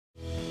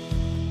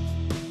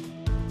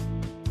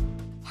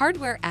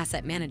Hardware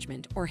Asset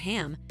Management, or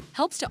HAM,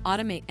 helps to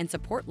automate and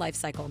support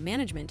lifecycle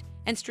management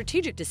and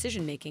strategic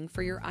decision-making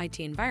for your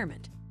IT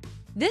environment.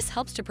 This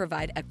helps to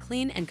provide a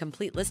clean and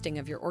complete listing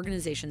of your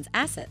organization's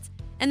assets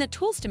and the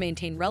tools to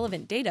maintain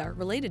relevant data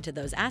related to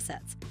those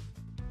assets.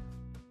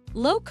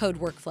 Low-code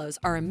workflows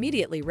are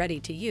immediately ready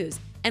to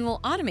use and will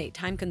automate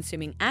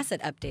time-consuming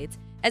asset updates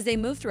as they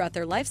move throughout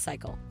their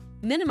lifecycle,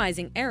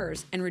 minimizing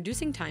errors and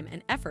reducing time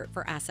and effort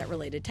for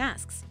asset-related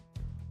tasks.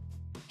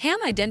 HAM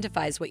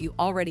identifies what you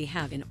already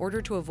have in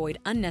order to avoid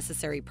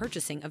unnecessary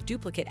purchasing of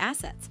duplicate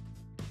assets.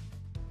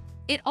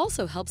 It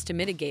also helps to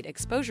mitigate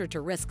exposure to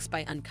risks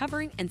by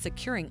uncovering and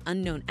securing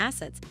unknown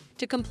assets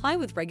to comply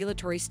with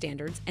regulatory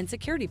standards and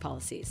security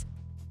policies.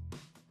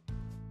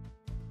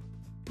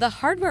 The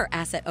Hardware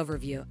Asset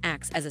Overview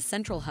acts as a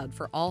central hub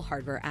for all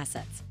hardware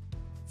assets.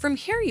 From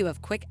here, you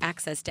have quick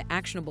access to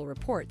actionable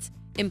reports,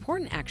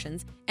 important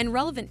actions, and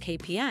relevant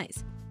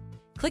KPIs.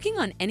 Clicking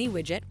on any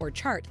widget or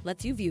chart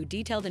lets you view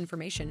detailed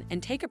information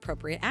and take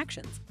appropriate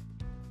actions.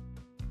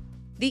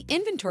 The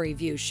Inventory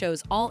view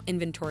shows all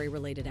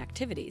inventory-related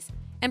activities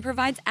and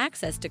provides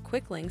access to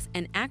quick links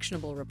and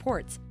actionable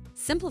reports,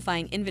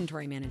 simplifying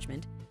inventory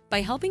management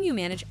by helping you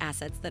manage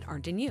assets that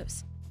aren't in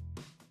use.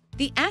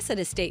 The Asset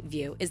Estate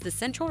view is the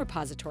central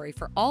repository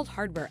for all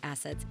hardware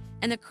assets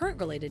and the current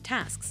related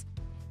tasks.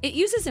 It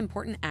uses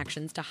important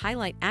actions to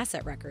highlight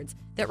asset records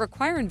that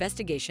require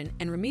investigation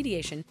and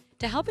remediation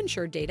to help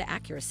ensure data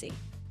accuracy.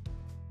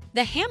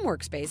 The HAM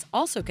Workspace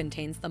also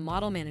contains the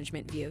Model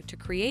Management view to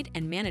create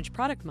and manage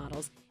product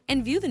models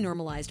and view the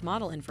normalized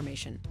model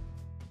information.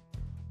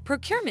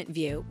 Procurement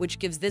view, which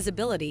gives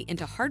visibility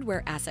into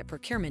hardware asset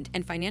procurement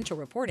and financial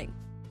reporting.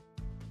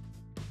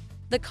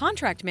 The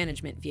Contract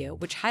Management view,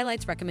 which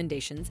highlights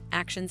recommendations,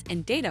 actions,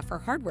 and data for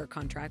hardware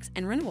contracts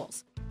and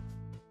renewals.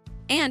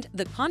 And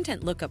the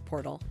Content Lookup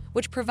portal,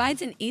 which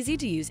provides an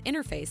easy-to-use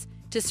interface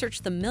to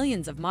search the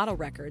millions of model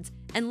records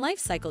and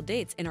lifecycle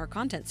dates in our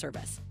content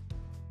service.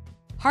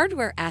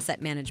 Hardware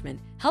Asset Management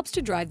helps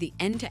to drive the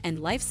end-to-end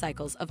life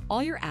cycles of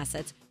all your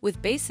assets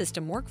with base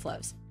system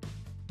workflows.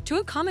 To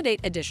accommodate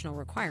additional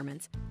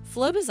requirements,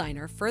 Flow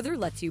Designer further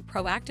lets you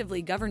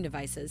proactively govern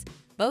devices,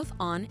 both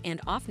on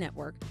and off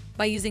network,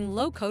 by using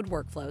low-code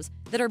workflows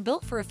that are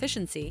built for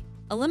efficiency,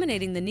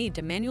 eliminating the need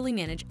to manually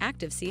manage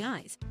active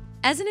CIs.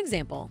 As an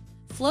example,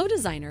 Flow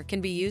Designer can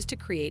be used to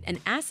create an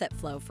asset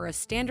flow for a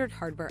standard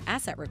hardware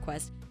asset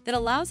request that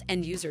allows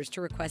end users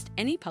to request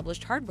any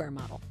published hardware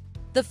model.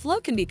 The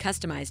flow can be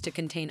customized to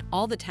contain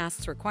all the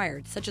tasks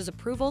required, such as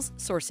approvals,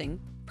 sourcing,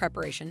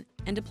 preparation,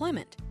 and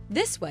deployment.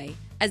 This way,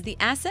 as the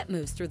asset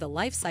moves through the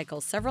life cycle,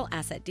 several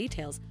asset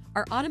details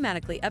are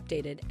automatically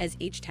updated as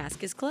each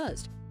task is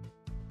closed.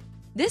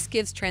 This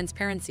gives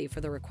transparency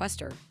for the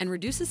requester and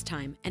reduces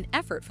time and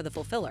effort for the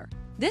fulfiller.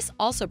 This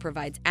also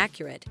provides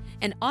accurate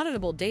and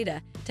auditable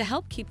data to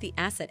help keep the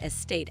asset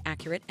estate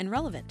accurate and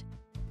relevant.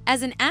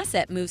 As an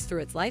asset moves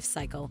through its life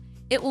cycle,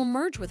 it will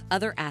merge with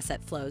other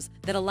asset flows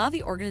that allow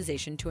the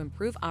organization to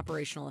improve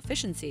operational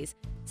efficiencies,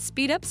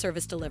 speed up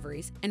service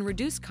deliveries, and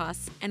reduce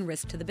costs and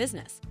risk to the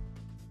business.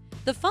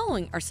 The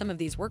following are some of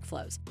these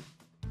workflows.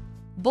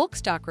 Bulk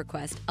stock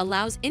request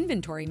allows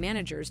inventory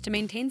managers to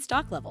maintain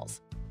stock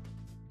levels.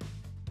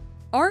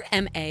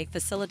 RMA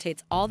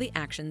facilitates all the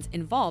actions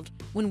involved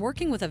when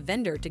working with a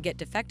vendor to get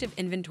defective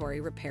inventory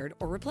repaired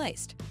or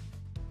replaced.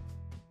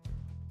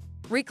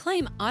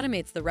 Reclaim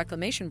automates the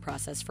reclamation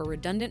process for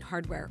redundant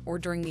hardware or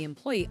during the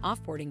employee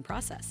offboarding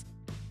process.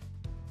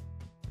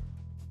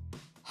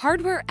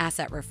 Hardware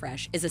Asset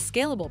Refresh is a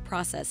scalable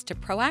process to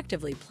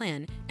proactively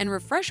plan and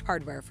refresh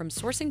hardware from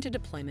sourcing to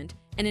deployment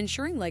and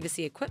ensuring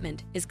legacy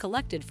equipment is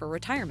collected for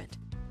retirement.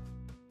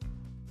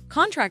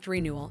 Contract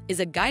Renewal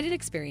is a guided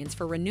experience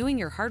for renewing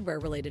your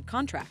hardware-related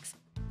contracts.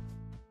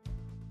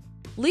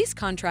 Lease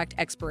contract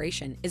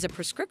expiration is a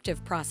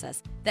prescriptive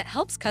process that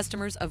helps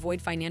customers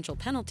avoid financial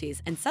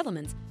penalties and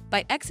settlements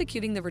by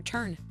executing the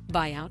return,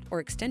 buyout, or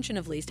extension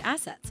of leased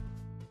assets.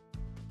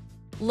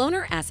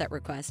 Loaner Asset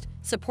Request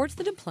supports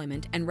the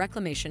deployment and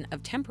reclamation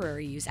of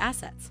temporary use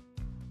assets.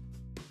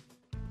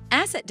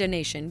 Asset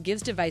Donation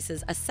gives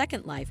devices a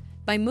second life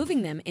by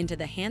moving them into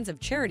the hands of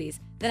charities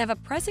that have a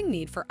pressing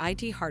need for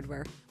IT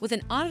hardware with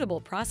an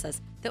auditable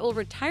process that will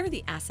retire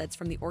the assets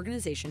from the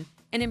organization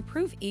and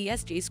improve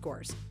ESG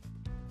scores.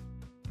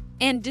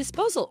 And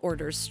Disposal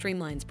Orders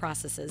streamlines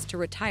processes to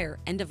retire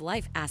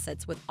end-of-life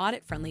assets with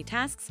audit-friendly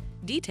tasks,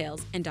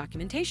 details, and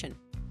documentation.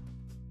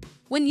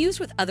 When used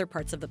with other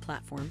parts of the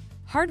platform,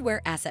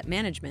 Hardware Asset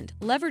Management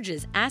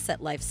leverages asset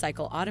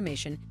lifecycle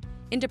automation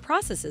into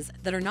processes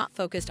that are not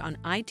focused on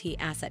IT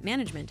asset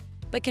management,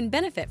 but can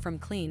benefit from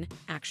clean,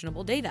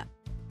 actionable data.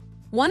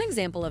 One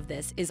example of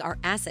this is our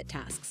asset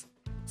tasks.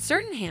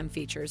 Certain HAM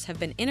features have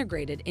been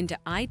integrated into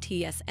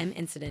ITSM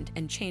incident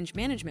and change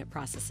management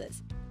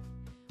processes.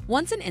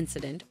 Once an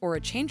incident or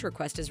a change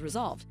request is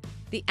resolved,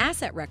 the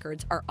asset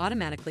records are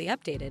automatically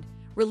updated,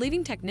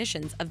 relieving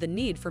technicians of the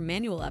need for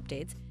manual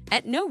updates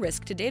at no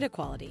risk to data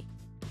quality.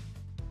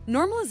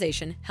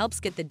 Normalization helps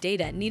get the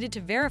data needed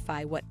to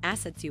verify what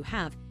assets you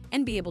have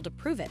and be able to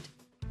prove it.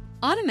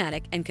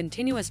 Automatic and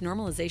continuous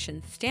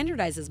normalization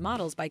standardizes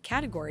models by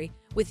category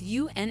with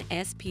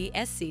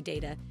UNSPSC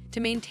data to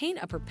maintain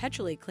a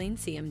perpetually clean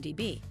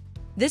CMDB.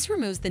 This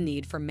removes the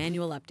need for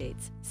manual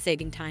updates,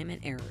 saving time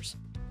and errors.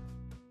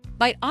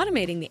 By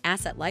automating the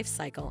asset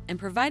lifecycle and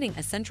providing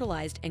a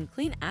centralized and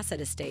clean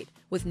asset estate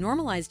with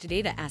normalized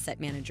data,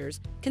 asset managers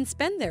can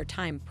spend their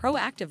time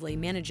proactively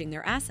managing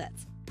their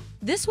assets.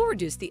 This will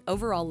reduce the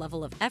overall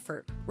level of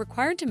effort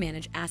required to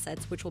manage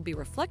assets, which will be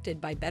reflected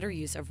by better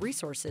use of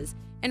resources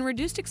and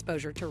reduced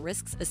exposure to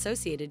risks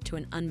associated to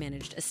an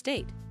unmanaged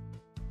estate.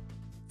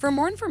 For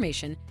more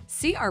information,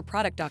 see our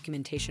product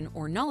documentation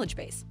or knowledge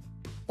base,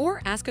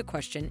 or ask a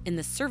question in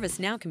the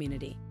ServiceNow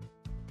community.